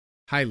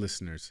Hi,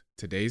 listeners.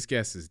 Today's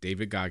guest is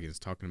David Goggins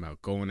talking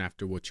about going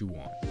after what you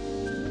want.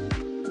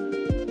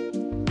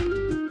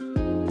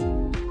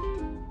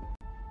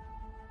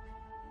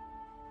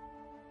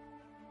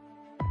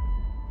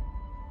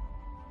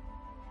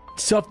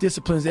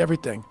 Self-discipline is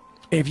everything.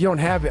 And if you don't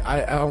have it,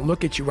 I don't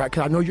look at you right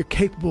because I know you're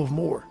capable of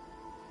more.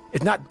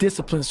 It's not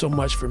discipline so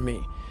much for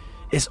me.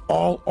 It's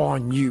all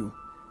on you.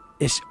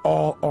 It's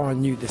all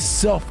on you. The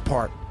self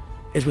part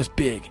is what's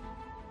big.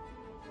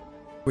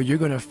 Where you're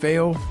going to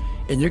fail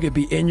and you're going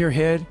to be in your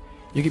head,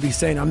 you're going to be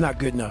saying, I'm not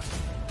good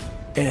enough.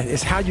 And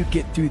it's how you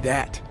get through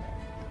that.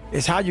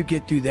 It's how you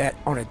get through that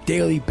on a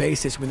daily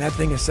basis when that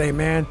thing is saying,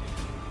 man,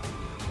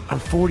 I'm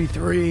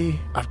 43,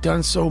 I've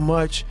done so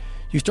much.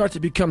 You start to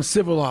become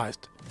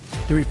civilized.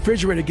 The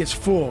refrigerator gets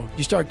full.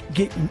 You start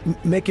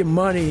making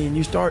money and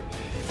you start,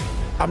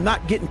 I'm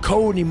not getting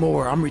cold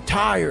anymore. I'm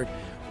retired.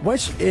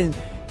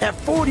 At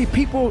 40,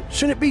 people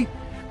shouldn't be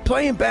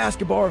playing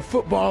basketball or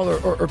football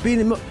or being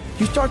in,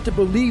 you start to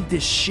believe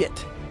this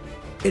shit.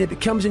 And it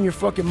becomes in your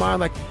fucking mind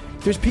like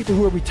there's people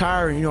who are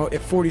retiring, you know, at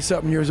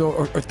 40-something years old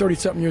or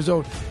 30-something years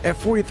old. At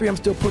 43, I'm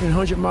still putting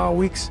 100-mile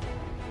weeks,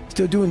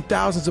 still doing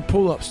thousands of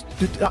pull-ups,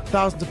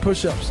 thousands of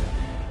push-ups.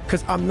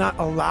 Because I'm not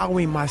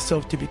allowing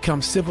myself to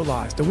become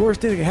civilized. The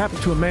worst thing that can happen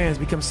to a man is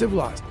become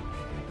civilized.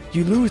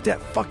 You lose that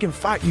fucking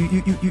fight.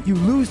 You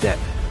lose that,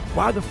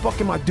 why the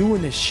fuck am I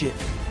doing this shit?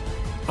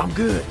 I'm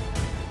good.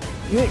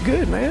 You ain't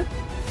good, man.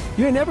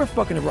 You ain't never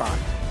fucking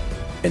arrived.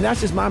 And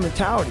that's just my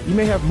mentality. You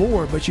may have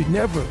more, but you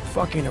never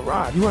fucking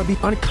arrive. You want to be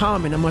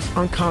uncommon amongst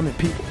uncommon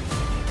people.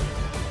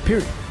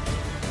 Period.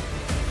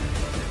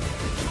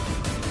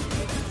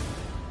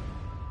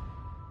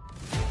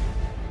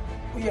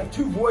 We have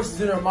two voices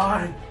in our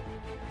mind.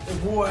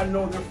 And boy, I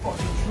know they're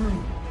fucking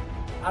true.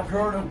 I've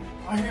heard them.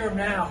 I hear them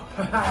now.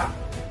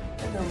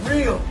 And they're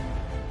real.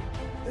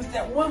 It's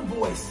that one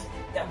voice.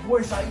 That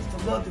voice I used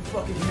to love to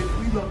fucking hear, that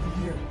we love to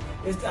hear.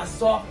 It's that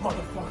soft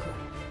motherfucker.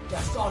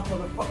 That soft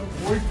motherfucking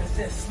voice that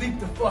says, sleep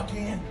the fuck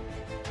in.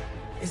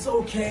 It's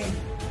okay.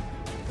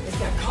 It's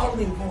that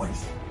cuddling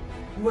voice.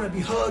 You want to be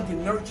hugged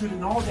and nurtured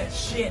and all that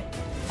shit.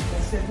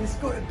 That says, it's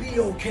going to be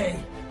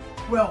okay.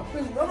 Well,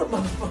 there's another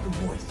motherfucking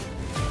voice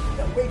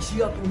that wakes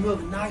you up in the middle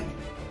of the night.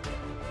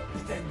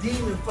 It's that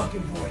demon fucking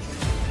voice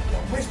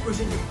that whispers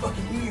in your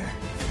fucking ear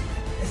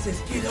that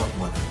says, get up,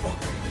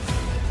 motherfucker.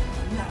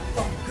 You're not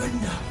fucking good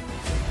enough.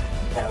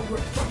 You gotta work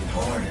fucking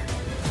harder.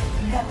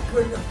 You haven't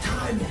put enough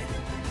time in.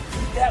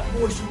 It's that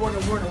voice you want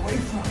to run away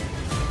from.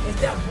 It's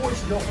that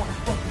voice you don't want to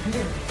fucking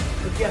hear.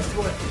 But guess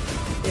what?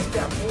 It's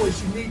that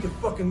voice you need to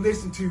fucking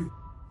listen to.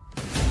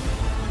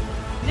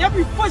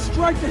 Every foot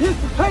strike that hits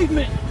the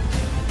pavement,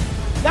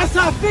 that's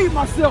how I feed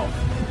myself.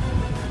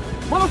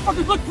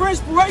 Motherfuckers look for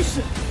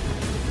inspiration.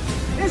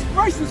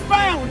 Inspiration is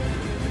found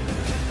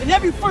in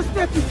every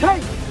footstep you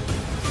take.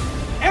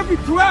 Every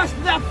grasp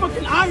of that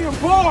fucking iron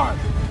bar.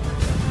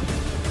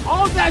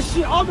 All that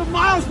shit, all the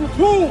miles in the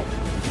pool.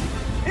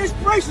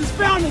 Inspiration is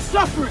found in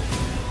suffering.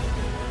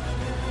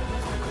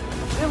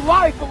 In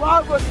life, a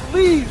lot of us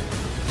believe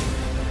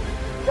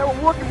that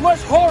we're working much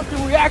harder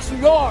than we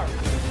actually are.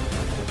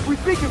 We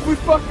think if we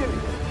fucking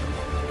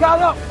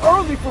got up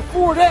early for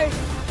 4 days,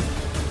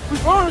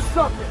 we've earned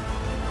something.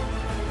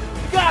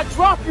 You gotta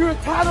drop your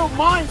entitled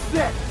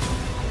mindset.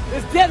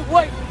 It's dead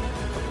weight.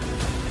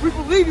 We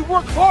believe we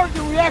work harder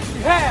than we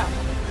actually have.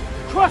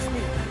 Trust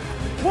me,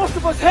 most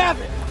of us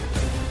haven't.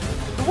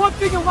 The one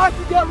thing in life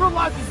you gotta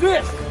realize is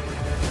this.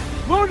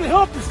 Learn to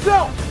help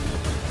yourself.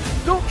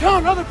 Don't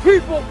count on other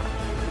people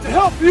to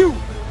help you.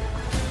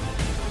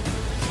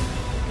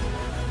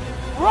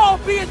 We're all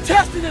being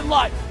tested in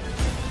life.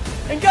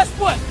 And guess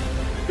what?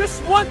 This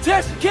is one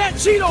test you can't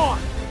cheat on.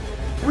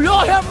 We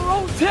all have our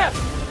own test.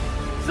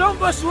 Some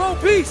of us are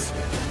obese.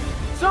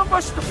 Some of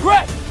us are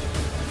depressed.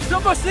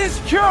 Some of us are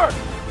insecure.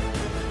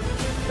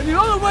 And the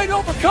only way to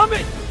overcome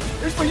it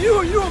is for you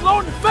and you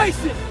alone to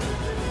face it.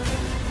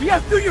 You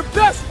have to do your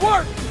best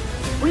work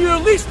when you're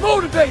least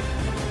motivated.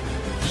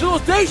 So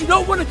those days you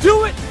don't want to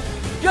do it,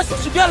 guess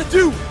what you gotta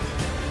do?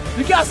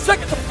 You gotta suck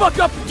it the fuck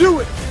up and do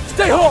it.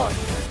 Stay hard.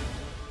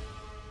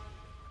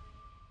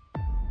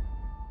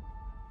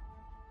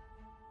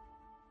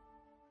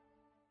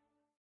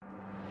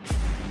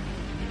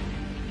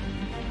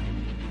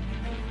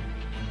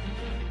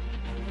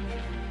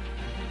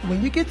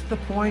 When you get to the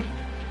point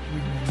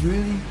where you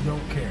really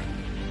don't care,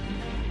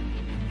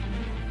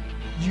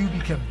 you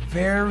become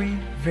very,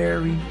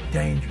 very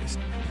dangerous.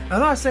 I'm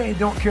not saying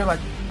don't care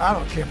like, I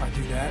don't care if I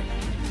do that.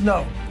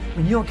 No,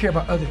 when you don't care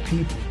about other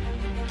people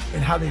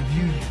and how they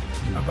view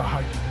you, about how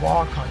you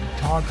walk, how you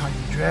talk, how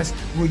you dress,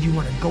 where you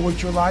want to go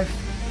with your life.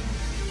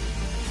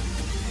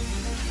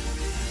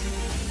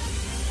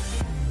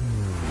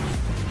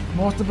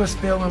 Most of us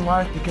fail in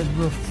life because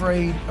we're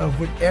afraid of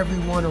what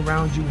everyone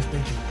around you is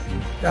thinking.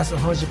 That's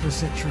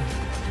 100% true.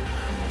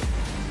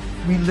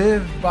 We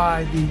live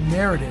by the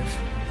narrative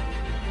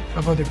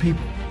of other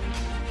people.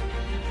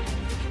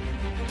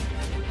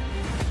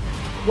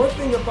 One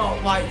thing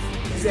about life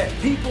is that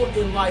people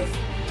in life,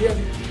 they're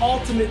the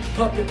ultimate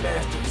puppet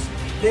masters.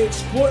 They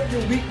exploit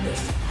your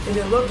weakness. and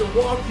they love to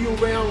walk you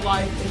around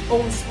life and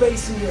own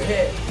space in your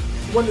head.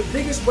 One of the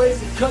biggest ways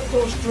to cut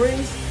those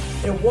strings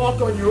and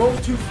walk on your own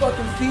 2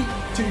 fucking feet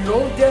to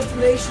your own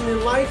destination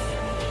in life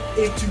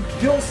is to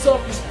build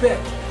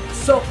self-respect,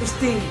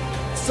 self-esteem,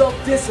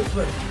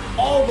 self-discipline,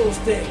 all those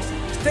things.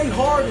 Stay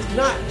hard is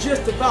not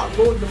just about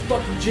going to the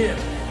fucking gym.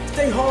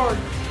 Stay hard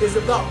is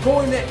about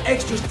going that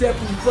extra step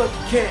when you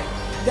fucking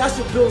can. That's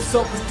what builds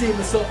self-esteem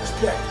and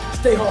self-respect.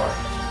 Stay hard.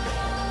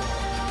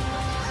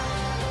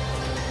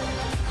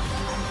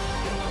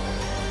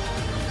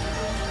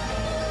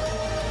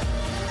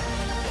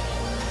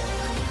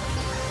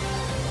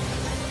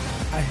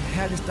 I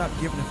had to stop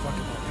giving a fuck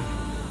about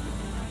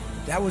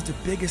people. That was the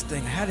biggest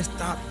thing. I had to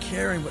stop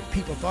caring what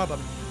people thought about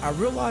me. I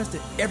realized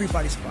that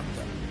everybody's fucked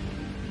up.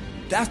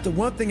 That's the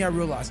one thing I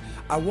realized.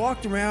 I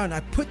walked around and I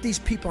put these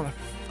people on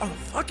a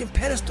fucking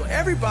pedestal.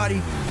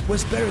 Everybody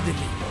was better than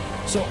me.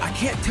 So I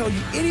can't tell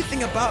you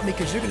anything about me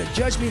because you're gonna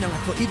judge me and I'm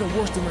gonna feel even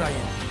worse than what I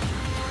am.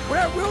 What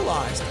I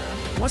realized,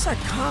 once I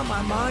calmed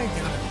my mind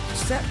down and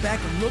sat back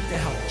and looked at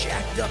how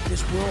jacked up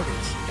this world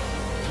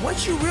is,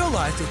 once you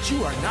realize that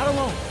you are not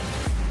alone,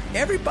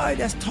 everybody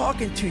that's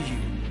talking to you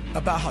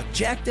about how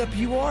jacked up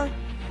you are,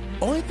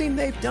 only thing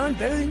they've done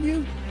better than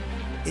you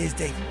is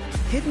they've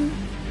hidden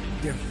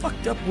their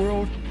fucked up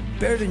world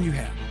better than you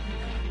have.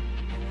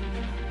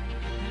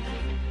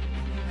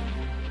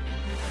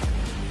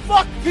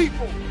 Fuck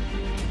people.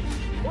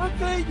 One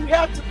thing you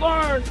have to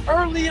learn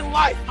early in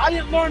life. I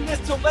didn't learn this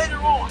till later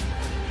on.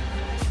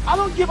 I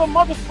don't give a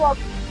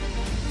motherfucker.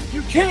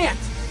 You can't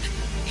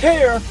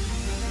care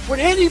what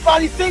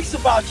anybody thinks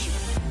about you.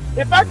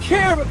 If I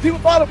cared what people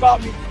thought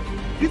about me,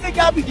 you think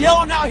I'd be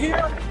yelling out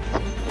here,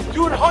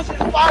 doing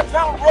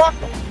 105-pound ruck,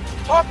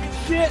 talking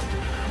shit?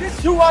 This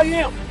is who I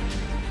am.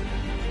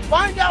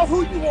 Find out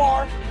who you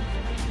are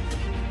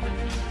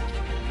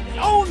and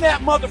own that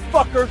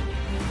motherfucker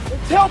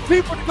and tell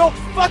people to go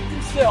fuck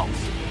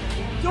themselves.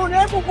 Don't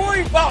ever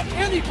worry about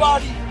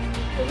anybody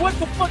and what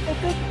the fuck they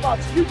think about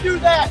you. You do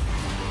that,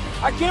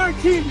 I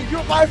guarantee you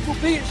your life will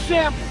be in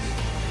shambles.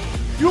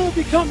 You will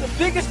become the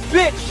biggest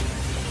bitch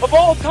of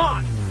all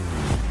time.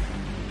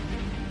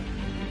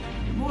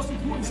 The most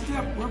important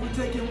step we'll ever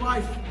take in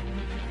life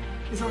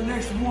is our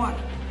next one.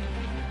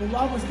 A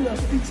lot of us get our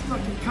feet stuck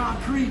in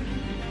concrete.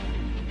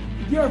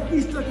 We get our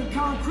feet stuck in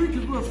concrete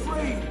because we're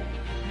afraid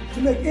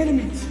to make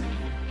enemies.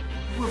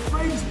 We're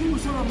afraid to speak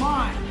what's on our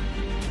mind.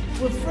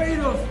 We're afraid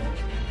of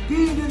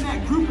being in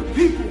that group of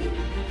people.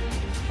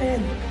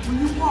 And when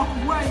you walk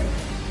away,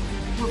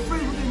 we're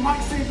afraid of what they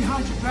might say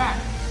behind your back.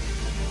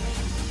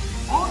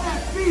 All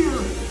that fear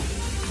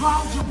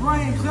clouds your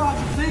brain, clouds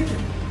your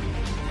thinking.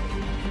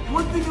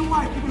 One thing in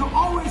life, you're gonna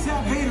always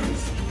have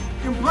haters.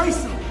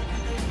 Embrace them.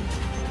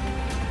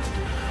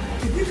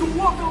 If you can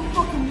walk on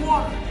fucking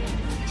water,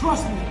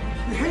 trust me,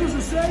 the haters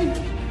will say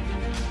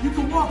you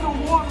can walk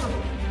on water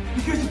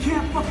because you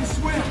can't fucking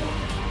swim.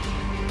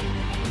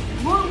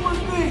 Learn one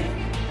thing,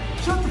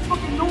 shut the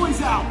fucking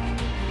noise out.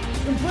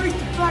 Embrace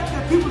the fact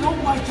that people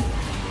don't like you.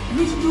 It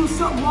means you're doing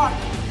something right.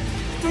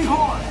 Stay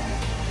hard,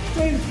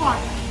 stay in the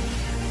fight.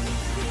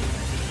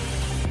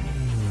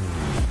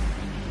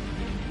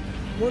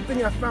 One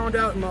thing I found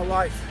out in my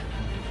life,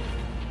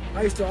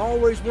 I used to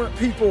always want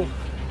people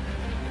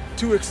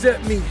to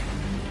accept me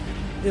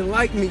and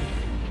like me.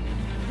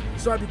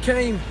 So I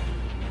became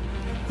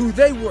who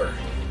they were.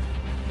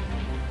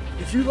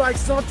 If you like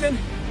something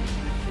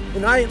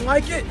and I didn't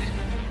like it,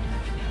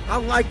 I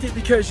liked it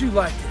because you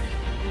liked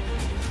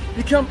it.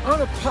 Become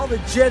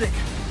unapologetic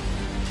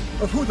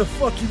of who the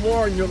fuck you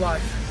are in your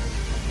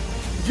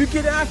life. If you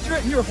get after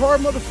it and you're a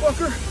hard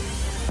motherfucker,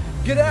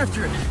 get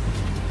after it.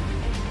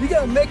 You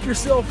gotta make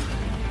yourself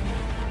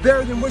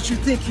better than what you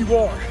think you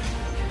are.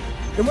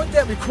 And what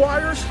that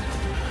requires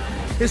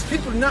is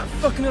people to not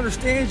fucking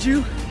understand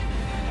you,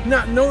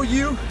 not know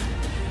you,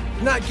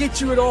 not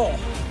get you at all.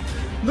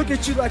 Look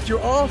at you like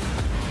you're off.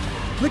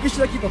 Look at you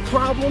like you have a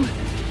problem.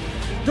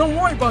 Don't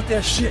worry about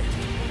that shit.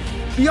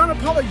 Be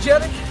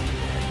unapologetic.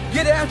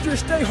 Get after it.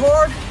 Stay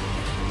hard.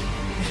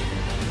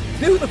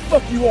 Be who the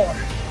fuck you are.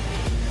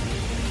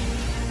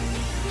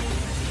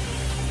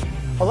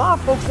 A lot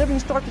of folks never even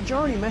start the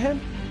journey, man.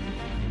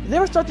 They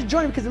never start the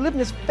journey because they live in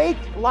this fake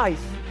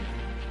life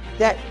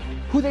that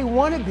who they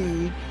want to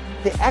be,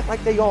 they act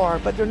like they are,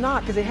 but they're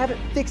not because they haven't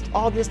fixed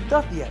all this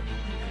stuff yet.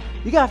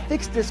 You gotta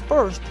fix this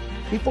first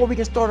before we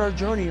can start our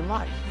journey in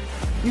life.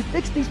 You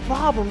fix these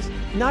problems,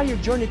 now your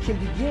journey can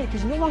begin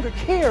because you no longer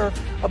care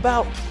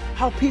about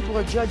how people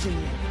are judging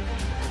you.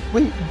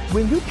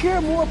 When you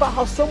care more about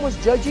how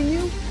someone's judging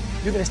you,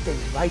 you're gonna stay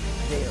right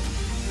there.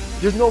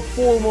 There's no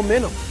forward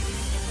momentum.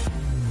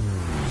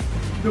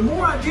 The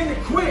more I get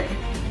it quick,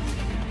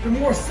 the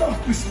more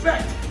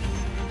self-respect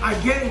I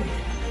gained.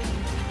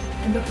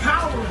 And the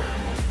power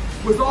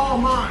was all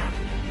mine.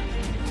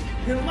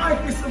 In life,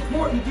 it's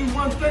important to do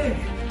one thing.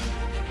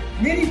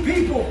 Many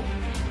people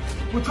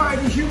will try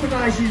to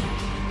dehumanize you.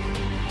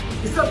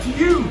 It's up to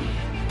you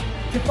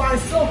to find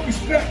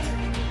self-respect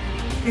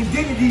and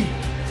dignity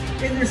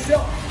in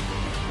yourself.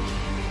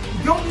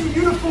 You don't need a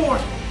uniform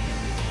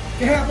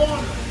to have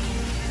honor.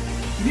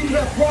 You need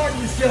to have pride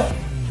in yourself.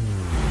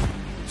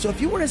 So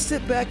if you want to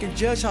sit back and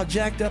judge how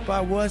jacked up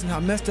I was and how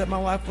messed up my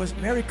life was,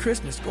 Merry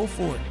Christmas, go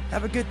for it.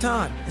 Have a good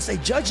time. And say,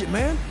 judge it,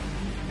 man.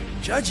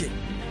 Judge it.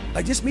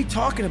 Like, just me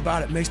talking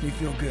about it makes me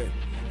feel good.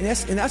 And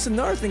that's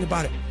another thing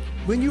about it.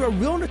 When you are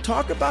willing to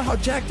talk about how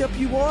jacked up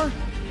you are,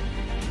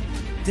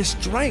 the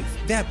strength,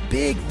 that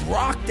big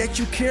rock that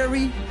you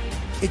carry,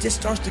 it just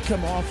starts to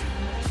come off.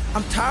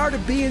 I'm tired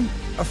of being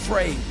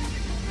afraid.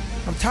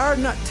 I'm tired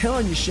of not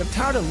telling you shit. I'm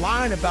tired of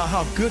lying about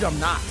how good I'm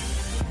not.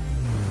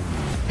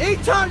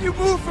 Anytime you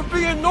move from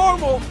being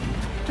normal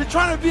to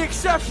trying to be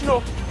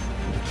exceptional,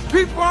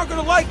 people aren't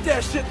gonna like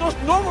that shit. Those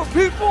normal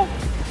people,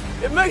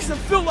 it makes them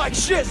feel like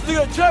shit, so they're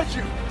gonna judge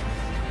you.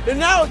 And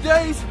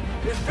nowadays,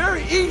 it's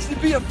very easy to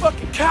be a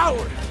fucking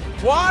coward.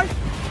 Why?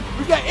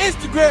 We got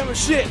Instagram and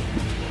shit.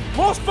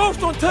 Most folks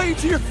don't tell you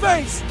to your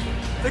face.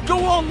 They go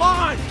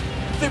online,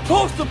 they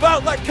post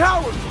about it like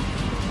cowards.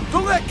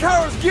 Don't let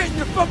cowards get in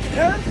your fucking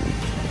head.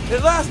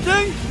 And last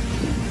thing,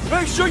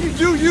 make sure you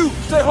do you.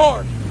 Stay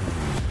hard.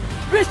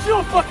 Bitch, you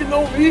don't fucking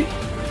know me.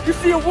 You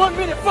see a 1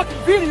 minute fucking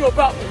video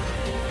about me.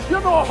 You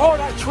don't know how hard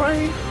I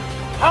train,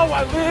 how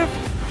I live,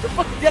 the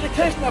fucking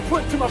dedication I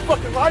put into my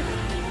fucking life.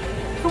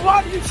 So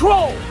why do you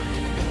troll?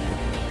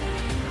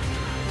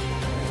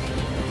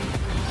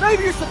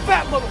 Maybe you're some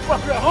fat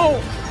motherfucker at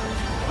home,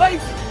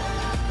 lazy,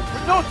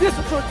 with no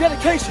discipline or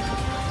dedication.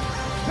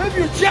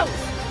 Maybe you're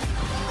jealous.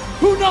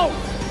 Who knows?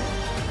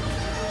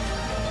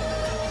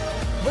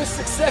 With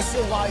success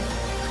in life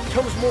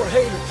comes more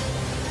haters.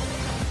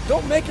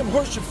 Don't make them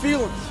hurt your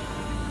feelings.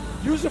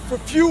 Use them for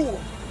fuel.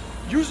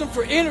 Use them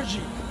for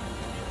energy.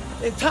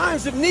 In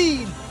times of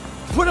need,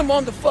 put them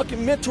on the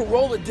fucking mental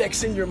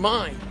Rolodex in your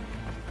mind.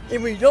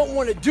 And when you don't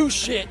want to do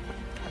shit,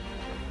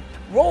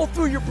 roll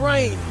through your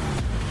brain.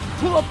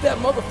 Pull up that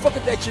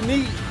motherfucker that you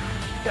need.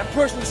 That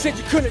person who said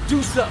you couldn't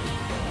do something.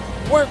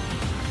 Weren't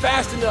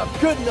fast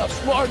enough, good enough,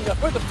 smart enough,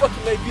 where the fuck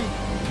it may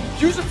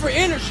be. Use it for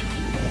energy.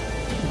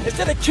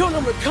 Instead of killing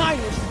them with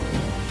kindness,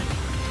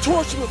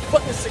 torture them with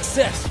fucking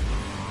success.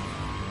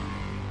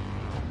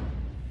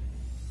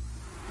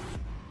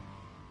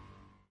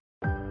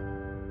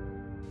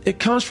 It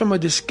comes from a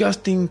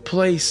disgusting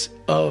place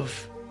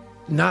of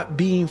not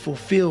being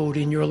fulfilled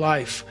in your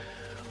life,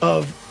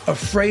 of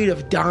afraid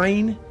of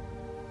dying,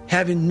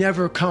 having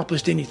never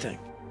accomplished anything.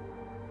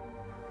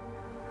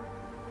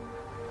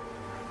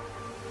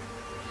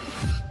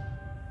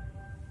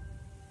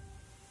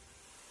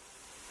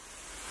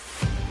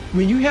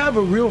 When you have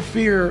a real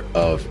fear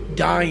of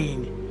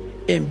dying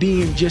and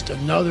being just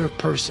another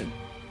person,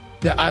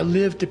 that I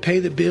live to pay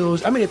the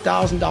bills, I made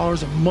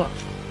 $1,000 a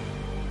month.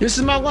 This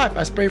is my life.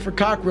 I spray for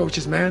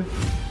cockroaches, man.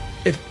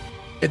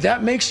 If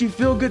that makes you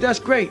feel good, that's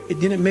great. It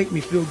didn't make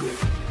me feel good.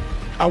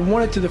 I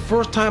wanted to, the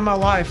first time in my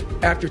life,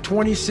 after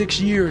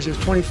 26 years, it was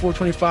 24,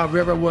 25,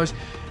 wherever I was,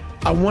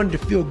 I wanted to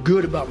feel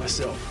good about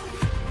myself.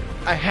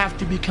 I have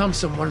to become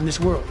someone in this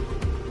world.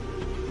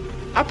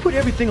 I put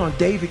everything on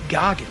David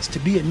Goggins to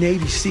be a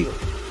Navy SEAL.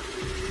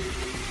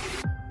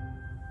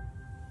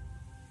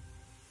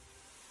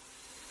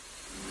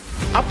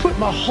 I put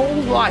my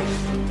whole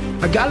life,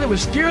 a guy that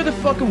was scared of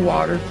the fucking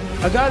water,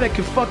 a guy that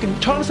could fucking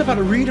taught himself how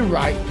to read and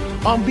write,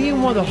 on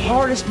being one of the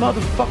hardest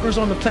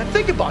motherfuckers on the planet.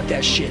 Think about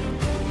that shit.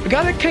 A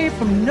guy that came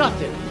from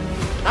nothing.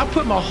 I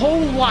put my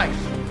whole life,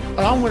 and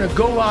I'm gonna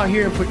go out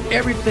here and put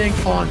everything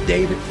on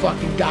David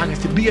fucking Goggins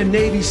to be a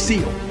Navy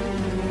SEAL.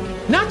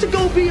 Not to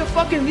go be a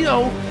fucking,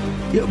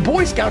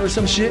 Boy Scout or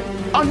some shit,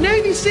 a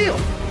Navy SEAL.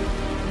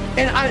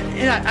 And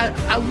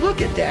I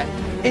look at that,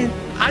 and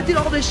I did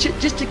all this shit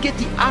just to get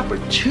the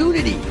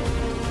opportunity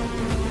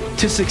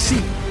to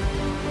succeed.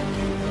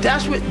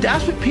 That's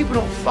what people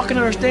don't fucking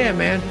understand,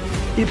 man.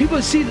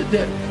 People see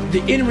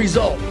the end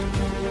result.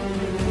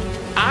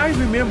 I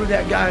remember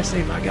that guy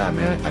saying, my God,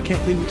 man, I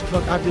can't believe what the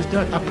fuck I've just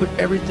done. I put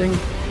everything,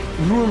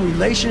 ruin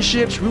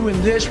relationships,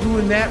 ruin this,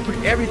 ruin that, put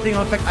everything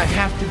on. In fact, I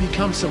have to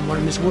become someone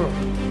in this world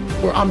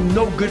where I'm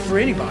no good for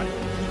anybody.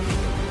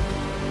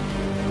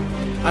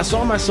 I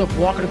saw myself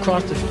walking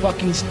across the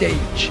fucking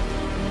stage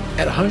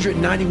at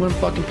 191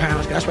 fucking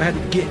pounds. That's what I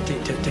had to get to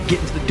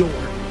get into the door.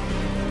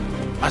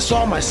 I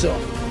saw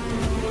myself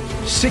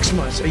 6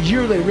 months, a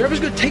year later, wherever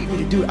it's gonna take me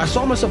to do it. I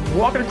saw myself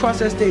walking across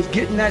that stage,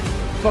 getting that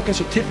fucking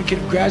certificate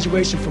of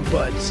graduation from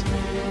Buds.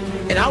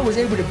 And I was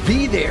able to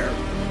be there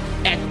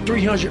at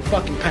 300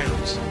 fucking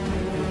pounds.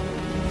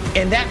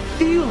 And that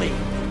feeling,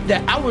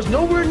 that I was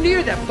nowhere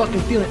near that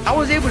fucking feeling, I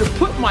was able to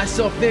put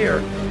myself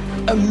there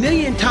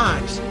 1,000,000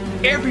 times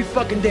every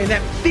fucking day. And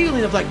that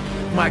feeling of like,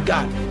 my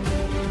God,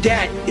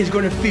 that is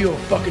gonna feel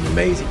fucking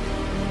amazing.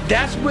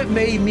 That's what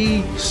made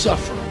me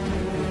suffer.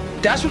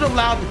 That's what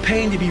allowed the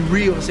pain to be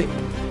real and say,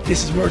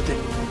 this is worth it.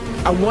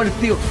 I want to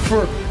feel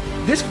for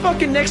this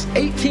fucking next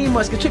 18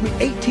 months. It took me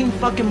 18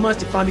 fucking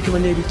months to finally become a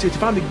Navy SEAL, to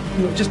finally,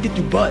 just get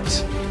through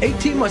Buds.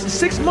 18 months, in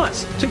 6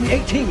 months, it took me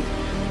 18.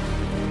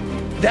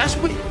 That's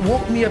what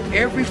woke me up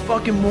every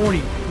fucking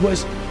morning,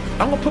 was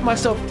I'm gonna put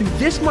myself through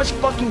this much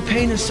fucking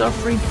pain and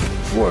suffering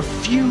for a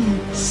few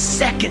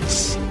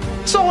seconds.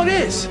 That's all it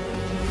is.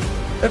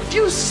 A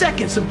few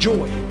seconds of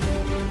joy.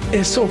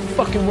 it's so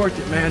fucking worth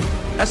it, man.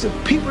 That's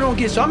what people don't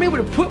get. So I'm able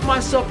to put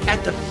myself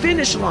at the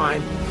finish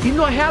line, even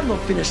though I have no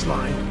finish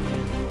line,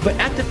 but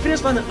at the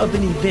finish line of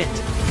an event,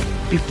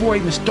 before I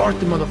even start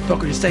the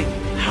motherfucker, to say,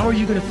 how are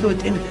you gonna feel at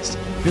the end of this?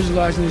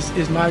 Visualizing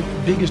is my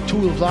biggest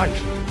tool of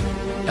life.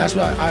 That's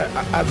why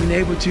I've been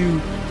able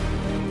to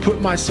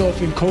put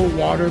myself in cold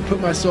water, put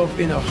myself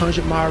in a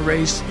 100-mile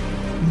race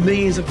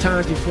millions of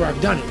times before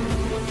I've done it.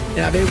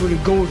 And I'm able to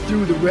go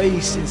through the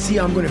race and see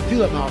how I'm gonna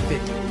feel at mile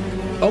 50.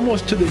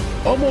 Almost to the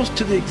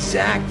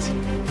exact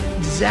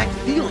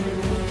feeling.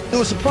 It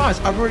was a surprise.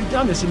 I've already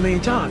done this a million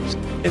times.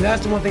 And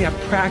that's the one thing I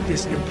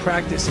practice and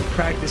practice and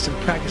practice and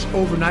practice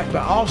overnight.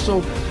 But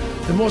also,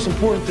 the most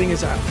important thing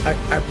is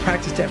I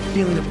practice that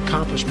feeling of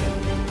accomplishment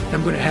that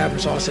I'm gonna have when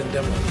it's all said and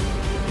done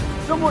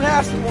with. Someone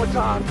asked me one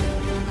time,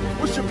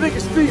 what's your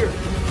biggest fear?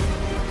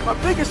 My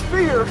biggest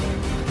fear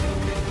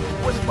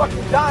was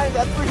fucking dying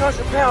that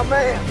 300-pound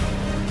man.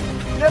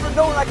 Never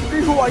knowing I could be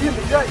who I am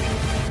today.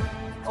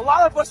 A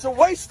lot of us are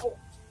wasteful,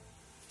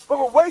 but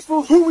we're wasteful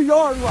of who we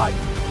are in life.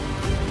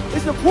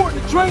 It's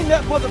important to drain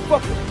that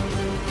motherfucker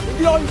and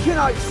get all you can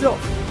out of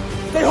yourself.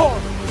 Stay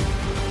hard.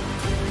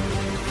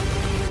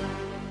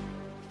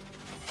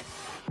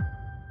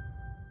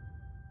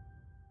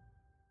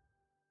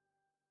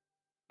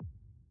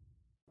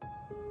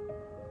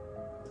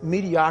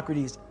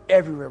 Mediocrity is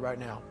everywhere right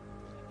now.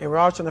 And we're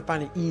all trying to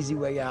find an easy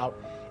way out.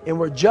 And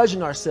we're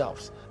judging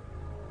ourselves.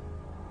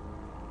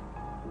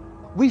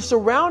 We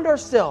surround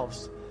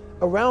ourselves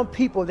around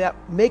people that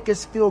make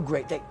us feel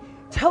great. They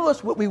tell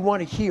us what we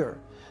want to hear.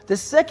 The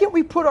second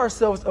we put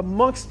ourselves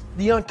amongst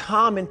the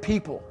uncommon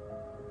people,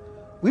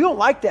 we don't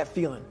like that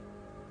feeling.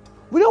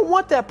 We don't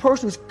want that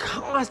person who's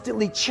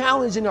constantly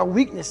challenging our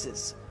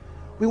weaknesses.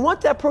 We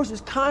want that person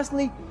who's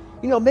constantly,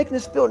 making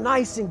us feel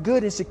nice and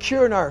good and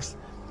secure in ours.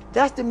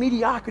 That's the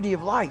mediocrity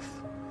of life.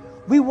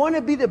 We want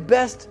to be the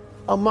best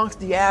amongst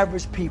the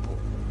average people.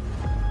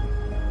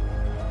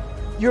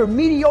 You're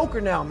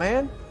mediocre now,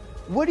 man.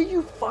 What are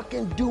you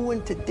fucking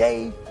doing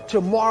today,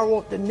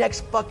 tomorrow, the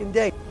next fucking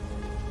day?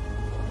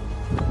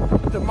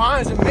 The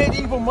mind's a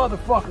medieval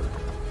motherfucker.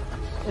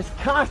 It's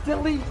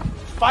constantly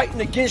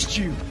fighting against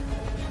you.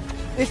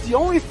 It's the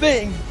only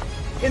thing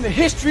in the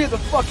history of the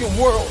fucking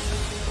world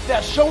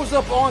that shows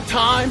up on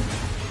time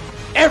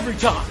every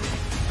time.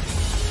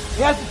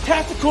 It has the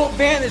tactical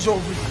advantage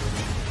over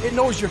you. It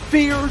knows your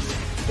fears.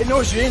 It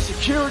knows your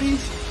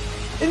insecurities.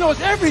 It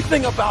knows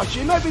everything about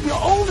you. It might be the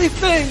only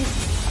thing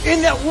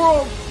in that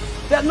world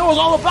that knows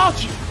all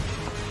about you.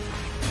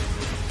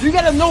 You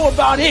gotta know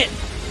about it.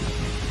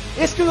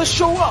 It's gonna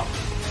show up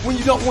when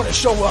you don't want to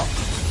show up.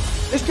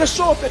 It's gonna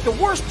show up at the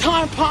worst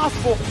time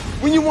possible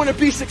when you want to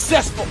be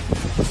successful.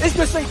 It's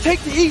gonna say, take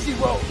the easy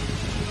road.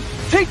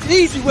 Take the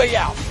easy way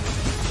out.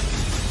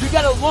 You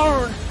gotta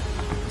learn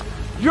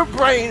your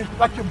brain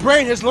like your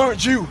brain has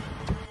learned you.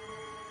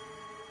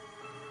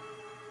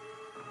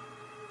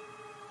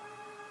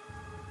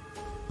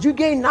 You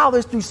gain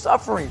knowledge through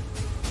suffering.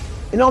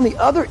 And on the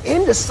other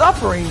end of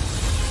suffering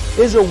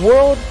is a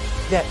world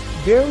that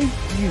very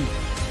few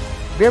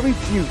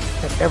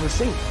have ever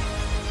seen.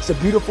 It's a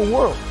beautiful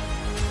world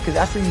because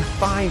that's where you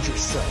find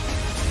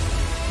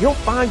yourself. You don't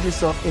find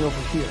yourself in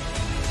over here.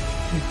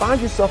 You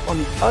find yourself on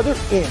the other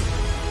end.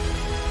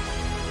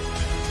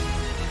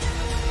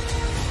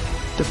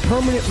 The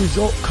permanent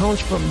result comes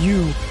from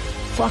you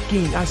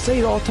I say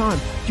it all the time,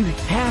 you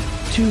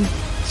have to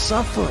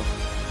suffer.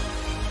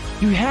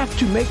 You have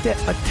to make that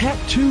a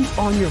tattoo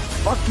on your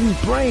fucking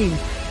brain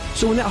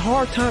so when that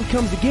hard time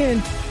comes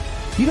again,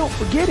 you don't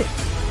forget it.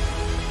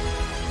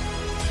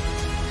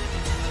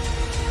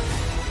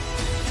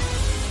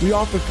 We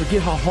often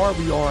forget how hard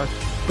we are,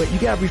 but you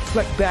gotta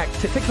reflect back.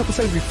 Take a couple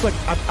seconds, reflect.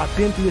 I've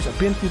been through this, I've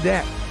been through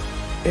that.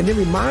 And then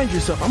remind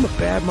yourself, I'm a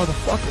bad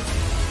motherfucker.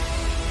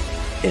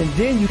 And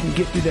then you can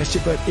get through that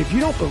shit. But if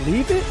you don't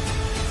believe it,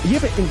 you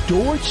haven't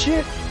endured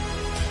shit,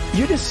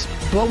 you're just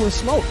blowing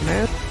smoke,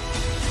 man.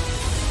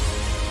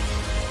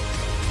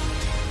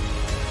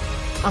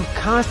 I'm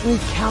constantly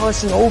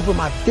callousing over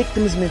my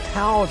victim's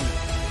mentality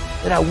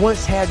that I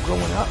once had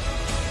growing up.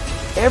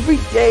 Every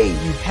day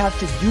you have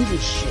to do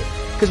this shit.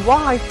 Because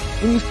why?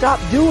 When you stop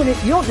doing it,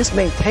 you don't just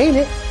maintain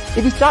it.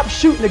 If you stop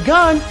shooting a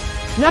gun,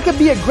 you're not going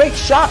to be a great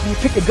shot when you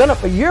pick the gun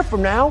up a year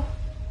from now.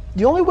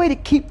 The only way to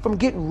keep from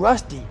getting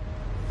rusty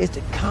is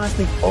to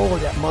constantly over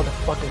that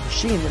motherfucking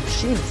machine. The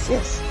machine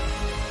exists.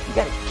 You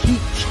got to keep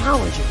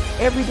challenging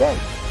it every day.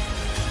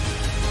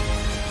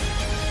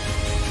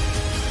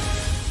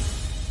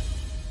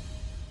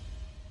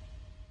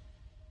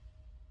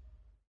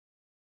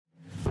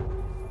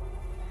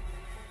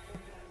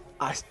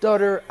 I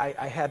stutter.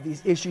 I have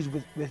these issues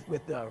with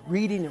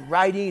reading and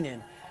writing,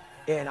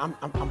 and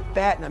I'm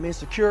fat and I'm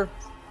insecure.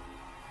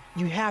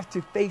 You have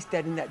to face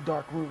that in that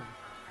dark room.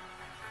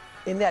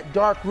 In that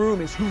dark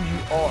room is who you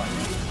are.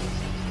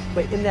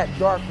 But in that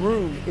dark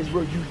room is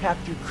where you have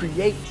to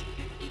create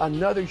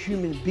another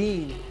human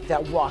being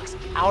that walks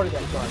out of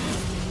that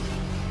darkness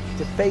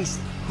to face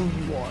who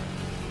you are.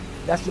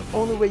 That's the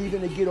only way you're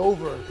going to get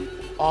over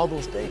all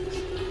those things.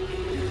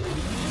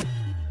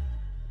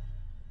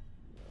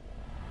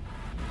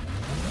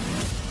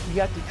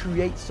 you have to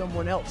create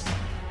someone else.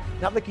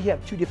 Not like you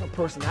have two different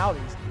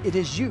personalities. It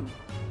is you.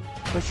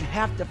 But you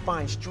have to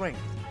find strength.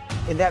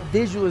 And that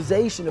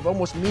visualization of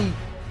almost me,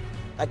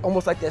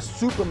 almost like that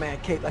Superman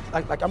cape,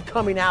 like I'm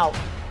coming out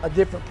a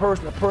different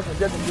person, a person that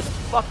doesn't give a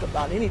fuck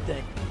about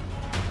anything.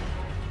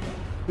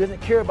 Who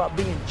doesn't care about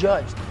being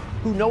judged,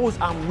 who knows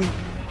I'm weak,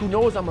 who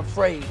knows I'm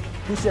afraid,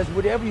 who says,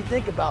 whatever you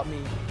think about me,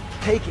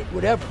 take it,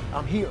 whatever,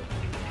 I'm here.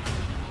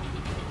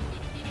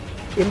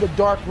 In the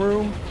dark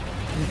room,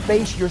 you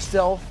face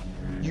yourself,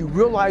 you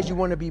realize you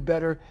want to be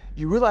better,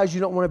 you realize you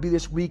don't want to be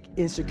this weak,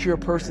 insecure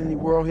person in the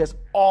world who has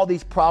all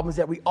these problems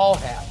that we all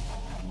have.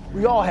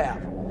 We all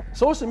have.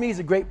 Social media is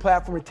a great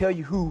platform to tell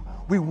you who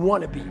we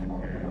want to be,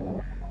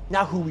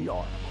 not who we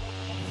are.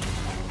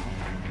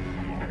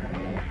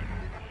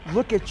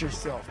 Look at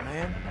yourself,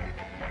 man.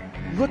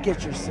 Look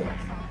at yourself.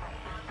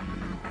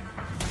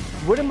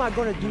 What am I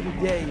going to do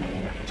today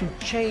to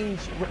change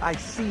what I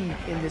see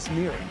in this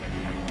mirror?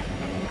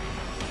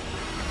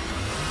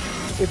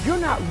 If you're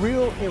not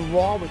real and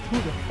raw with who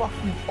the fuck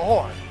you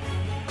are,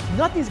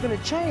 nothing's going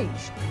to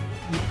change.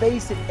 You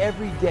face it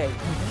every day.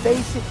 You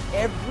face it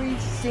every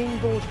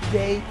single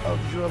day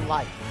of your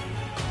life.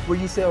 Where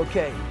you say,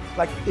 okay,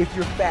 like if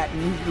you're fat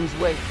and you lose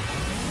weight,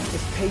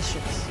 it's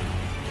patience.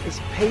 It's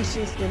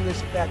patience in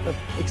this fact of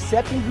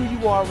accepting who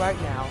you are right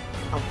now.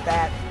 I'm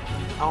fat,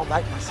 I don't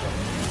like myself.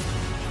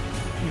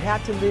 You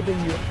have to live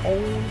in your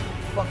own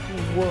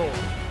fucking world.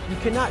 You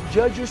cannot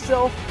judge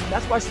yourself.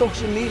 That's why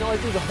social media and all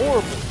these things are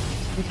horrible.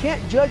 You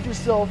can't judge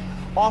yourself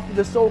off of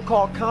the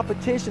so-called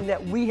competition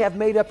that we have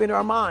made up in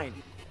our mind.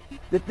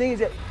 The things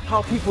that,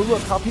 how people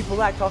look, how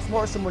people act, how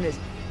smart someone is.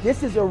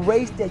 This is a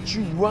race that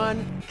you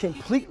run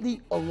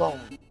completely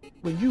alone.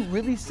 When you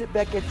really sit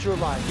back at your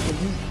life and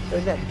you're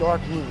in that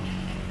dark room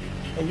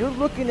and you're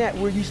looking at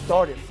where you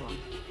started from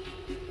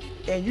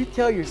and you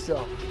tell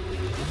yourself,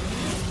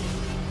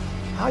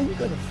 how are you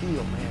gonna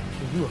feel, man,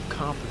 when you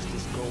accomplish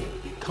this goal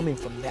coming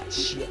from that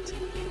shit?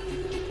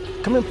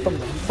 Coming from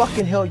the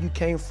fucking hell you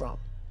came from.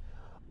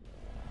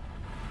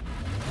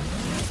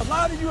 A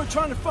lot of you are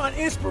trying to find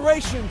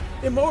inspiration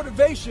and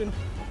motivation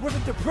with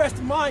a depressed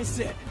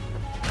mindset.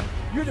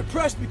 You're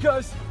depressed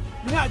because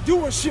you're not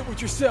doing shit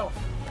with yourself.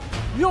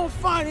 You don't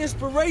find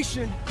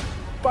inspiration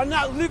by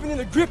not living in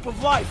the grip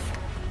of life.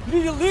 You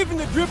need to live in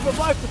the grip of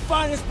life to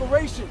find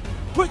inspiration.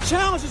 Put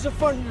challenges in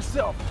front of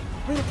yourself.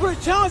 When you put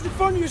a challenge in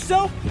front of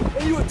yourself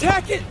and you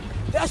attack it,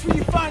 that's when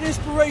you find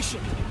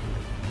inspiration.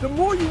 The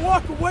more you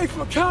walk away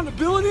from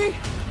accountability,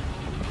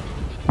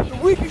 the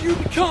weaker you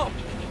become.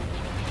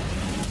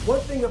 One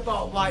thing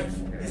about life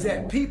is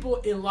that people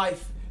in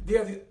life, they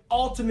are the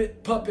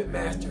ultimate puppet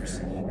masters.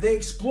 They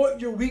exploit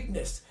your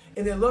weakness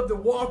and they love to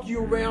walk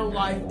you around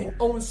life and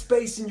own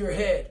space in your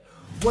head.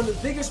 One of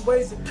the biggest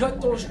ways to cut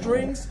those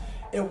strings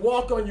and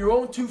walk on your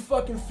own 2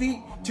 fucking feet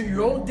to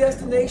your own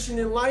destination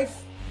in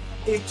life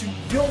is to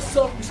build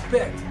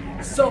self-respect,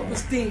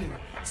 self-esteem,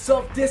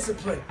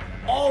 self-discipline,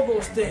 all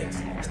those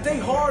things. Stay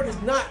hard is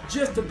not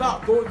just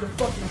about going to the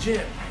fucking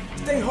gym.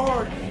 Stay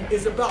hard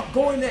is about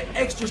going that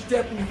extra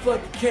step when you feel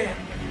like you can.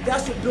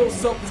 That's what builds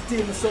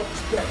self-esteem and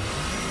self-respect.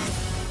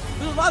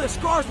 There's a lot of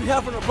scars we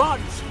have on our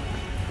bodies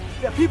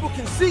that people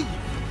can see,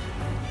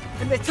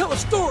 and they tell a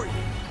story.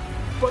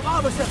 But a lot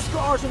of us have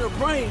scars in our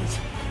brains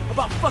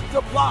about fucked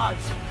up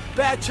lives,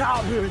 bad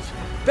childhoods,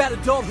 bad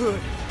adulthood,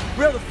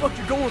 whatever the fuck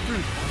you're going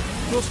through.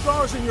 Those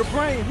scars in your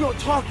brain we don't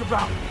talk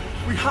about,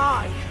 we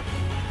hide.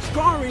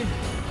 Scarring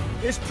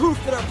is proof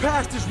that our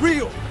past is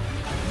real.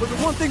 But the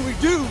one thing we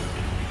do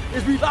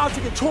is we allow it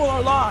to control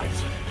our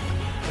lives.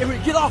 And we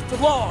get off the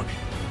log.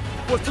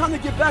 Well, it's time to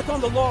get back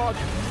on the log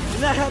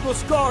and not have those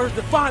scars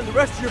define the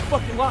rest of your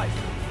fucking life.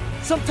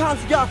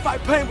 Sometimes you gotta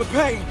fight pain with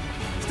pain.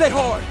 Stay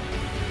hard.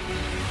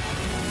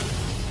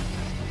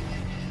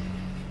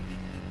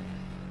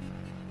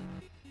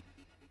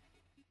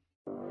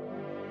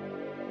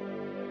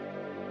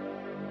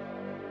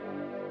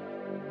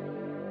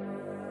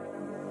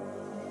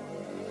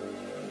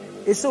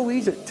 It's so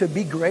easy to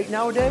be great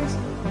nowadays.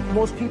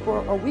 Most people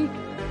are weak.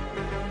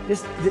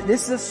 This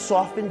is a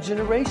softened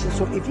generation.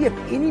 So if you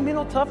have any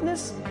mental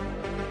toughness,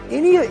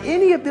 any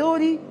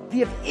ability, if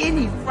you have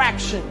any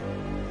fraction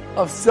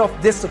of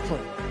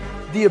self-discipline,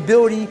 the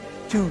ability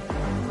to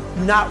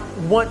not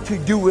want to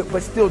do it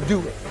but still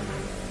do it.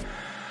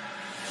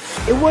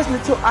 It wasn't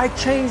until I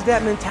changed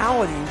that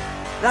mentality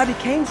that I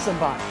became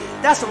somebody.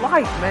 That's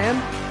life, man.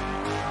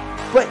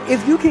 But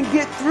if you can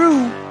get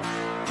through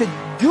to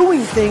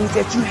doing things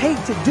that you hate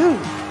to do,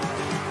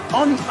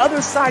 on the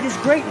other side is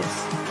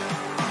greatness.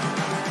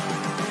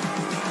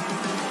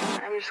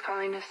 I'm just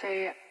calling to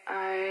say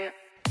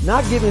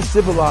Not getting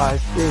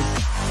civilized is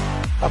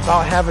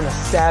about having a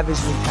savage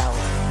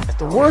mentality. That's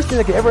the worst thing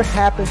that could ever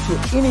happen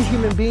to any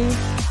human being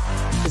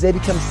is they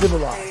become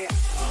civilized.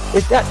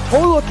 It's that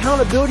total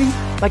accountability,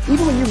 like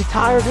even when you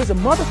retire, there's a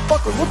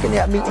motherfucker looking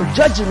at me and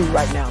judging me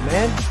right now,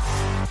 man.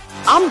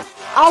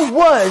 I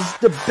was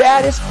the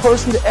baddest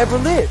person to ever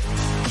live.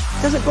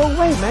 Doesn't go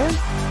away, man.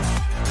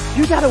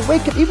 You gotta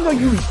wake up, even though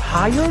you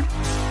retired,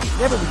 you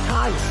never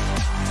retired.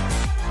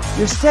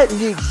 You're setting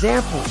the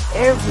example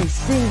every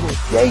single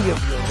day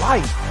of your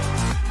life.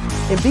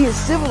 And being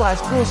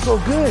civilized feels so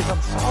good.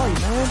 I'm sorry,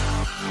 man.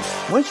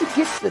 Once you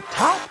get to the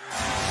top,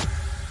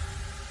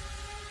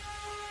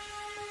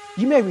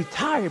 you may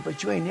retire,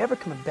 but you ain't never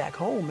coming back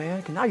home, man,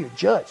 because now you're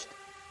judged.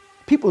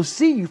 People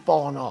see you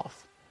falling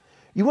off.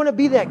 You want to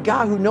be that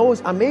guy who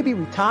knows I may be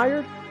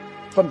retired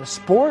from the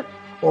sport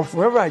or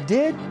wherever I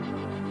did,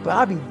 but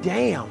I'll be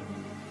damned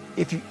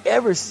if you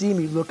ever see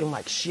me looking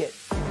like shit,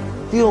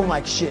 feeling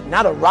like shit,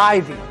 not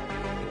arriving.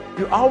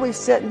 You're always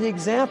setting the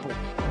example.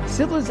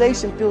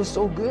 Civilization feels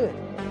so good.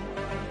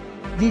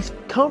 These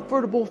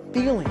comfortable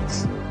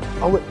feelings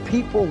are what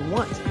people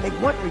want. They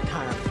want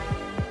retirement.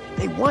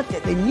 They want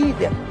that. They need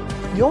that.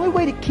 The only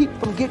way to keep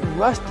from getting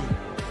rusty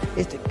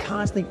is to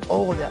constantly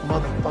oil that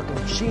motherfucking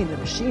machine. The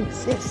machine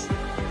exists.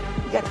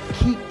 You got to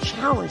keep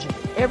challenging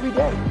it every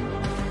day.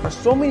 Or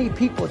so many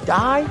people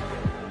die,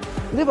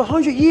 live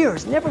 100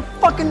 years, never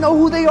fucking know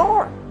who they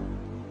are.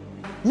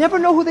 Never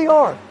know who they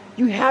are.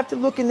 You have to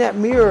look in that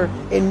mirror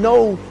and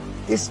know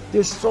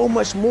there's so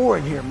much more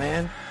in here,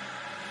 man.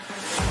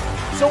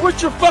 So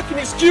what's your fucking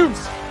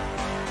excuse?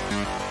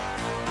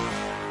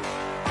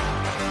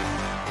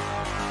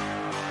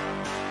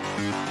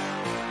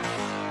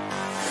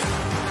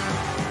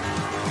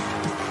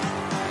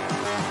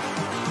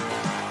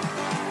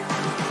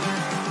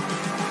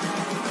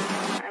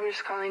 I'm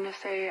just calling to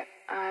say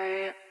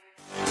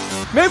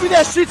Maybe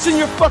that shit's in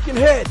your fucking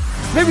head.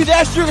 Maybe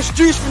that's your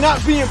excuse for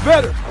not being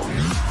better.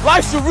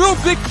 Life's a real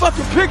big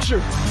fucking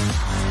picture.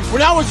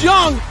 When I was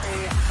young,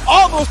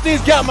 all those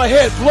things got in my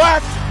head.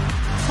 Black,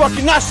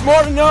 fucking not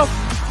smart enough,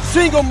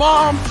 single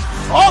mom,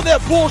 all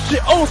that bullshit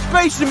owns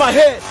space in my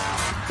head.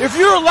 If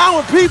you're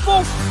allowing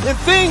people and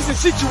things and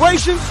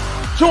situations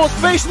to own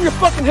space in your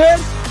fucking head,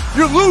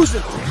 you're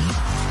losing.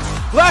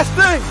 Last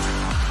thing,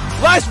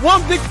 life's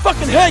one big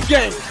fucking head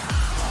game.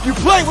 You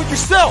play with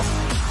yourself.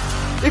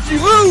 If you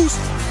lose,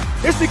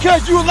 it's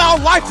because you allow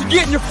life to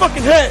get in your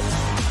fucking head.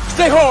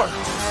 Stay hard.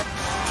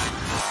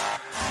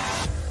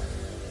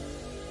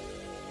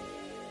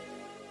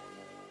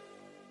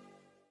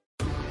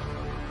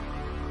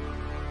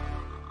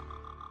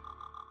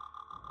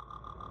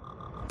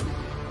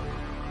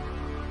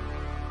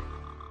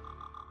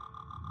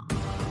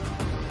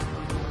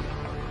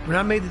 When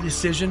I made the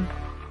decision,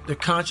 the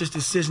conscious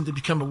decision to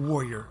become a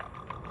warrior,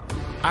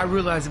 I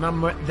realized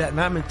that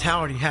my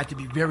mentality had to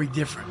be very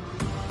different.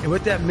 And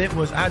what that meant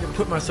was I had to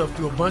put myself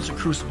through a bunch of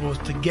crucibles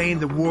to gain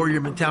the warrior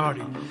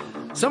mentality.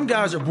 Some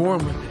guys are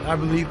born with it. I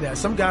believe that.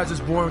 Some guys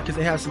are born because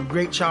they have some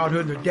great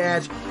childhood, their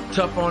dad's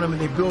tough on them, and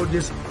they build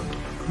this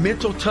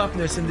mental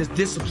toughness and this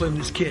discipline in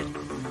this kid.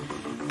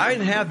 I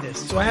didn't have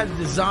this, so I had to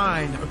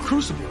design a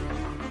crucible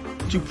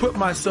to put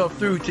myself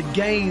through to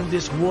gain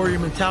this warrior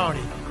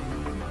mentality.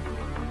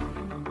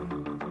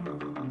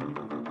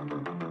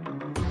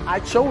 I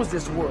chose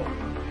this world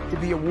to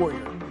be a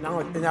warrior.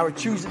 And I would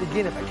choose it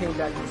again if I came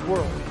back to this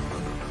world.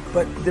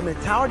 But the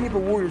mentality of a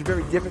warrior is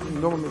very different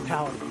from normal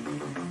mentality.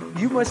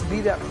 You must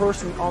be that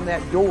person on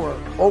that door,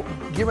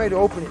 get ready to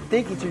open it,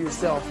 thinking to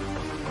yourself,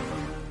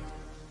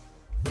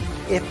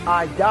 if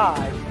I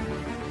die,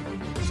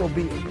 so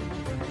be it.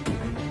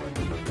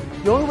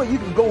 The only way you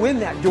can go in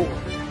that door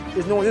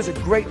is knowing there's a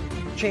great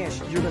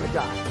chance you're gonna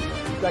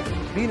die. Like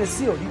being a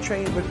SEAL, you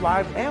train with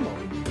live ammo.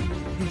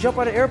 You jump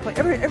out of an airplane,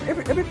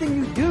 everything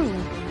you do,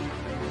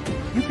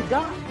 you could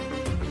die.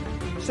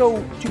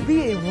 So to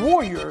be a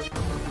warrior,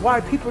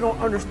 why people don't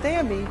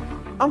understand me,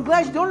 I'm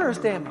glad you don't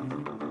understand me.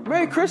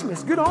 Merry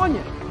Christmas, good on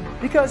you.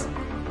 Because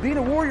being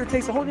a warrior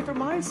takes a whole different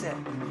mindset.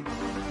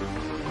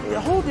 A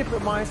whole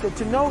different mindset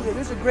to know that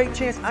there's a great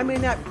chance I may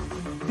not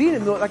be in the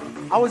military.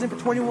 Like I was in for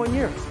 21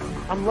 years.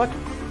 I'm lucky.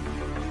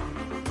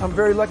 I'm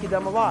very lucky that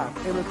I'm alive,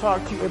 able to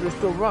talk to you, able to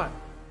still run.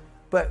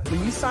 But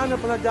when you sign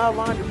up on that dotted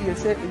line to be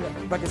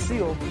like a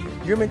SEAL,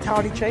 your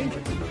mentality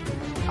changes.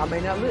 I may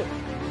not live.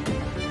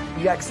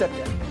 You gotta accept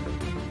that.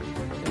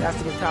 And that's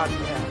the mentality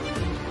you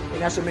have.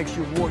 And that's what makes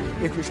you a warrior.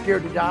 If you're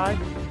scared to die,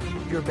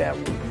 you're a bad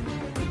warrior.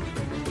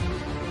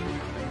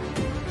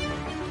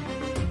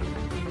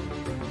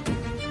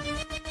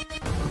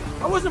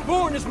 I wasn't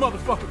born this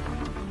motherfucker.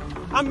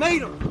 I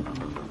made him.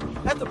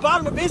 At the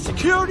bottom of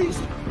insecurities,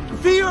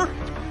 fear,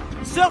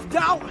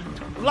 self-doubt,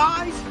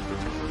 lies,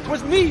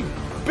 was me,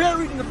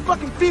 buried in the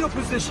fucking fetal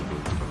position.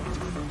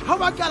 How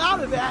I got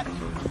out of that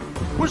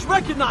was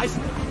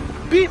recognizing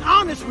it, being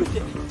honest with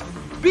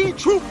it, being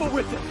truthful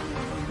with it,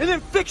 and then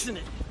fixing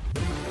it.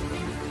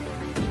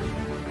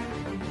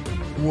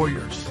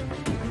 Warriors,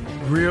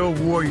 real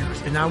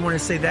warriors. And I want to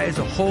say that is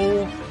a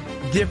whole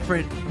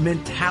different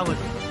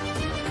mentality.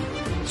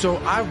 So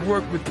I've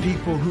worked with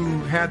people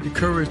who have the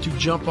courage to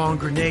jump on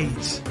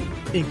grenades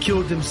and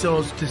kill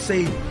themselves to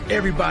save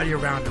everybody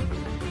around them.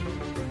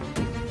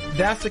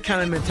 That's the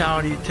kind of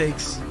mentality it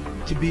takes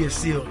to be a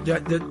SEAL.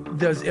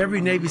 Does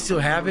every Navy SEAL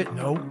have it?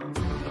 No.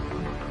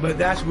 But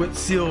that's what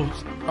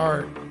SEALs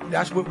are.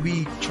 That's what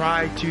we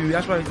try to.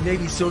 That's why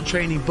Navy SEAL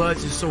training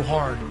buds is so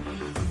hard.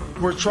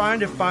 We're trying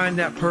to find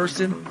that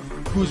person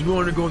who's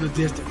willing to go the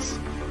distance.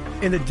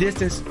 And the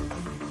distance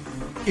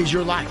is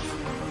your life.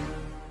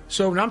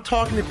 So when I'm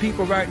talking to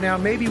people right now,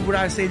 maybe what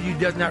I say to you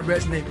does not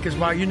resonate because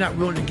why you're not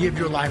willing to give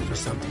your life for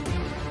something.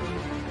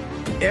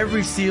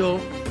 Every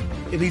SEAL,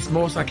 at least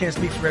most, I can't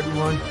speak for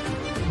everyone,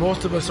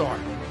 most of us are.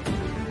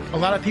 A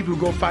lot of people who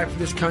go fight for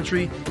this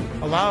country,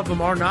 a lot of them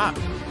are not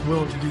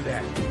willing to do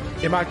that.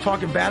 Am I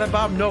talking bad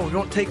about them? No,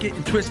 don't take it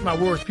and twist my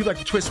words. People like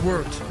to twist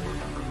words.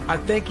 I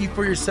thank you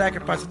for your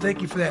sacrifice. I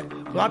thank you for that.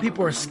 A lot of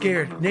people are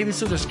scared. Navy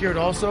SEALs are scared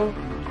also,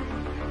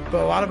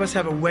 but a lot of us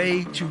have a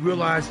way to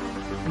realize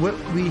what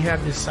we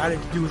have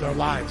decided to do with our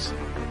lives.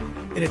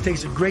 And it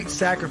takes a great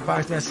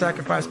sacrifice, and that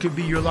sacrifice could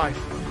be your life.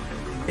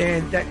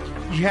 And that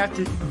you have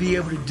to be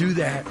able to do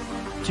that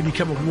to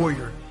become a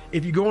warrior.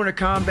 If you go into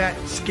combat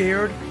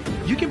scared,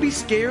 you can be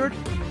scared,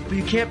 but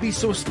you can't be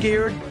so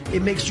scared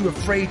it makes you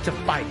afraid to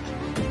fight.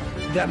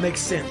 That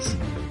makes sense.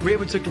 We're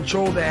able to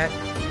control that,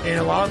 and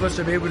a lot of us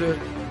are able to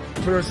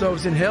put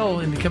ourselves in hell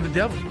and become the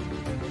devil.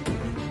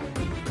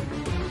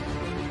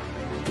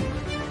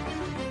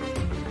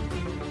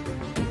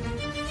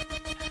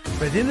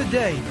 But at the end of the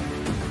day,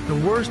 the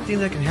worst thing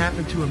that can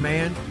happen to a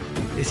man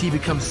is he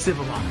becomes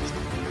civilized.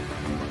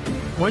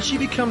 Once you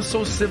become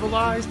so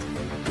civilized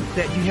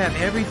that you have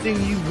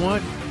everything you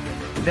want,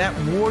 that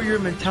warrior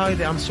mentality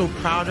that I'm so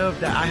proud of,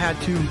 that I had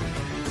to,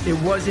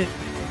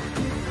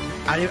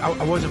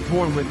 I wasn't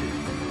born with it.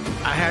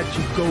 I had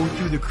to go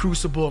through the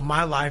crucible of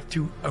my life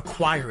to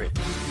acquire it.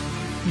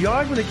 You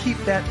always want to keep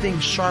that thing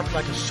sharp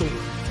like a sword.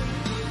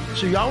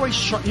 So you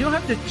always, you don't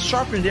have to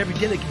sharpen it every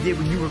day like you did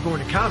when you were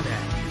going to combat.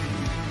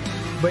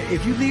 But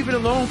if you leave it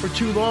alone for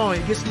too long,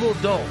 it gets a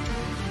little dull.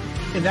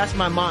 And that's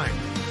my mind.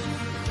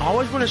 I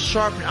always want to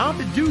sharpen. I don't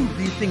have to do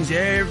these things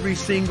every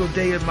single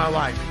day of my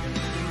life.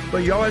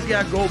 But you always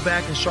got to go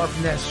back and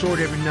sharpen that sword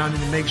every now and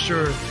then to make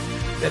sure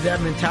that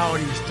that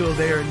mentality is still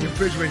there and the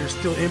refrigerator is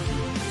still empty.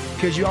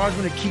 Because you always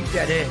want to keep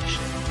that edge.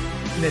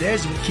 And that edge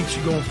is what keeps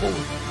you going forward.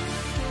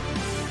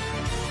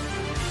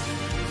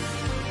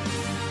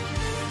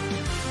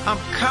 I'm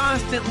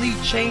constantly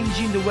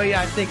changing the way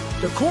I think.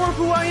 The core of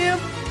who I am,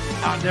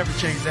 I'll never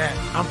change that.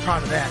 I'm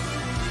proud of that.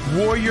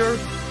 Warrior,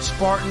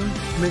 Spartan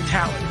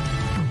mentality.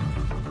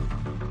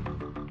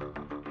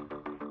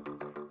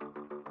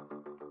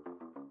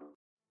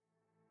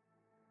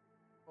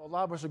 A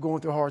lot of us are going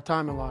through a hard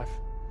time in life.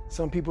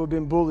 Some people have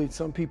been bullied.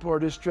 Some people are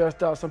just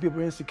stressed out. Some people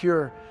are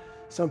insecure.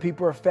 Some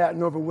people are fat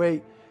and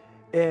overweight.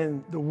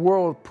 And the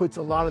world puts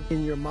a lot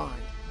in your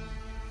mind.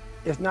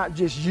 It's not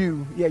just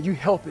you. Yeah, you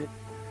help it.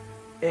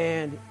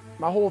 And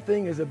my whole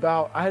thing is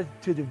about, I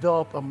had to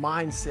develop a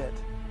mindset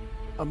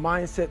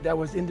that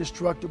was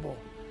indestructible.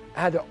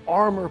 I had to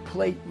armor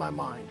plate my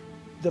mind.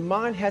 The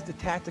mind has the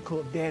tactical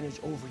advantage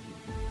over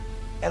you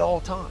at all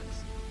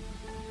times.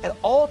 At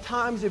all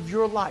times of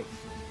your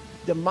life,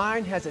 the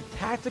mind has a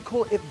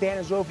tactical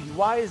advantage over you.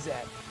 Why is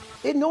that?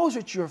 It knows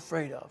what you're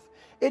afraid of.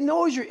 It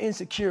knows your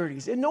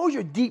insecurities. It knows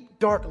your deep,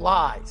 dark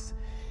lies.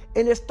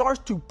 And it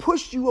starts to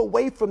push you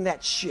away from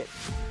that shit.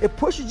 It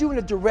pushes you in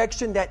a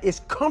direction that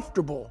is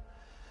comfortable.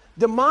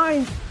 The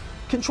mind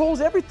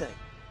controls everything.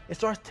 It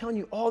starts telling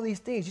you all these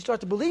things. You start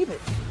to believe it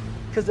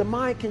because the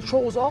mind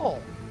controls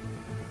all.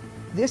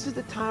 This is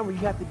the time where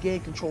you have to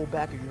gain control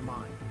back of your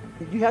mind.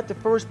 You have to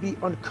first be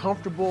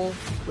uncomfortable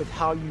with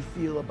how you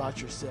feel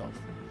about yourself.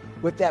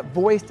 With that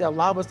voice that a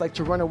lot of us like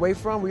to run away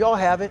from, we all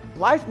have it.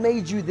 Life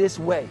made you this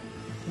way.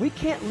 We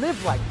can't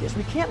live like this.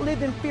 We can't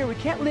live in fear. We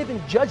can't live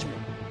in judgment.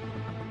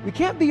 We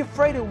can't be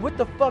afraid of what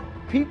the fuck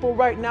people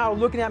right now are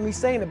looking at me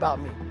saying about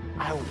me.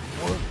 I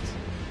worked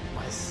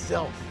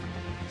myself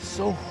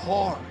so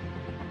hard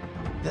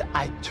that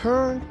I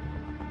turned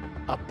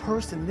a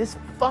person this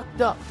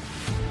fucked up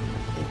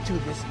into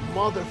this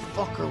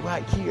motherfucker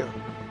right here.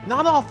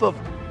 Not off of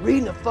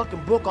reading a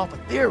fucking book off a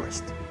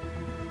theorist.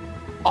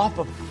 Off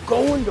of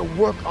going to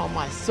work on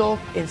myself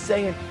and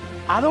saying,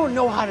 I don't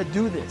know how to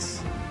do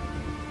this,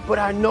 but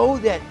I know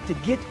that to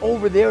get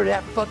over there to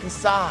that fucking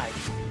side,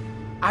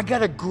 I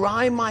gotta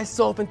grind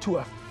myself into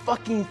a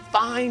fucking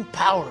fine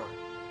powder.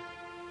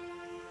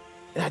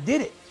 And I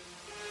did it.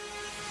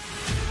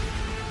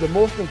 The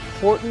most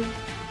important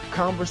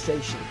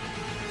conversation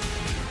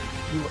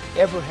you will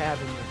ever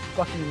have in your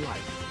fucking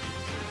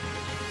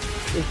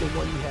life is the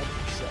one you have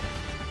with yourself.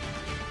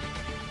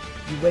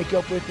 You wake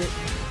up with it,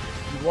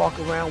 you walk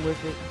around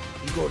with it,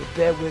 you go to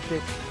bed with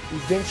it,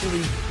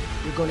 eventually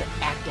you're gonna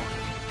act on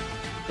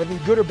it. Whether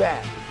it's good or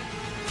bad.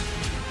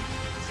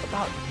 It's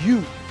about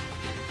you.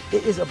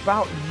 It is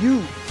about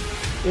you.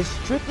 It's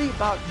strictly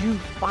about you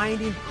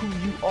finding who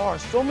you are.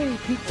 So many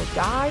people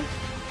die,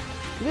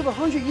 live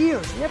 100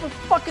 years, never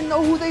fucking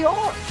know who they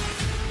are.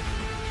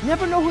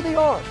 Never know who they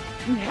are.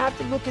 You have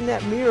to look in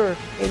that mirror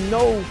and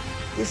know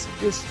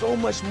there's so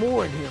much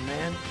more in here,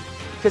 man.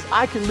 Because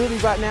I can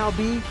literally right now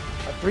be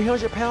a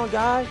 300-pound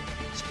guy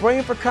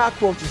spraying for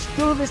cockroaches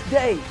still to this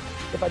day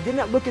if I did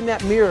not look in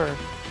that mirror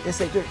and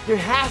say, there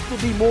has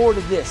to be more to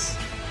this.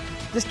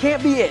 This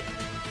can't be it.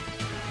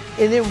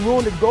 And then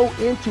willing to go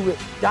into it,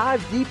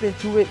 dive deep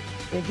into it,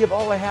 and give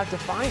all I have to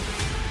find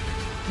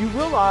it. You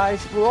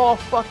realize we're all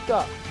fucked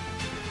up.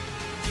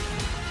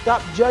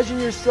 Stop judging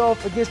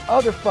yourself against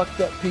other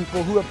fucked up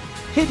people who have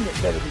hidden it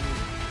better than you.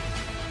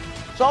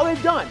 That's all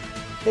they've done.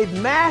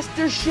 They've masked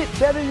their shit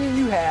better than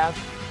you have,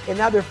 and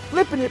now they're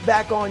flipping it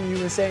back on you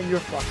and saying you're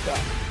fucked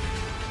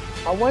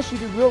up. I want you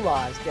to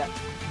realize that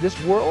this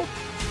world,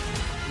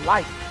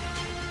 life,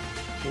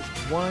 is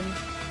one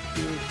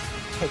big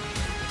cake.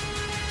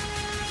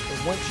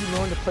 And once you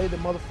learn to play the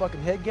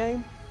motherfucking head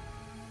game,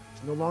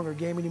 it's no longer a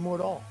game anymore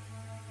at all.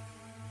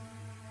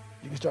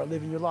 You can start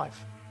living your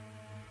life.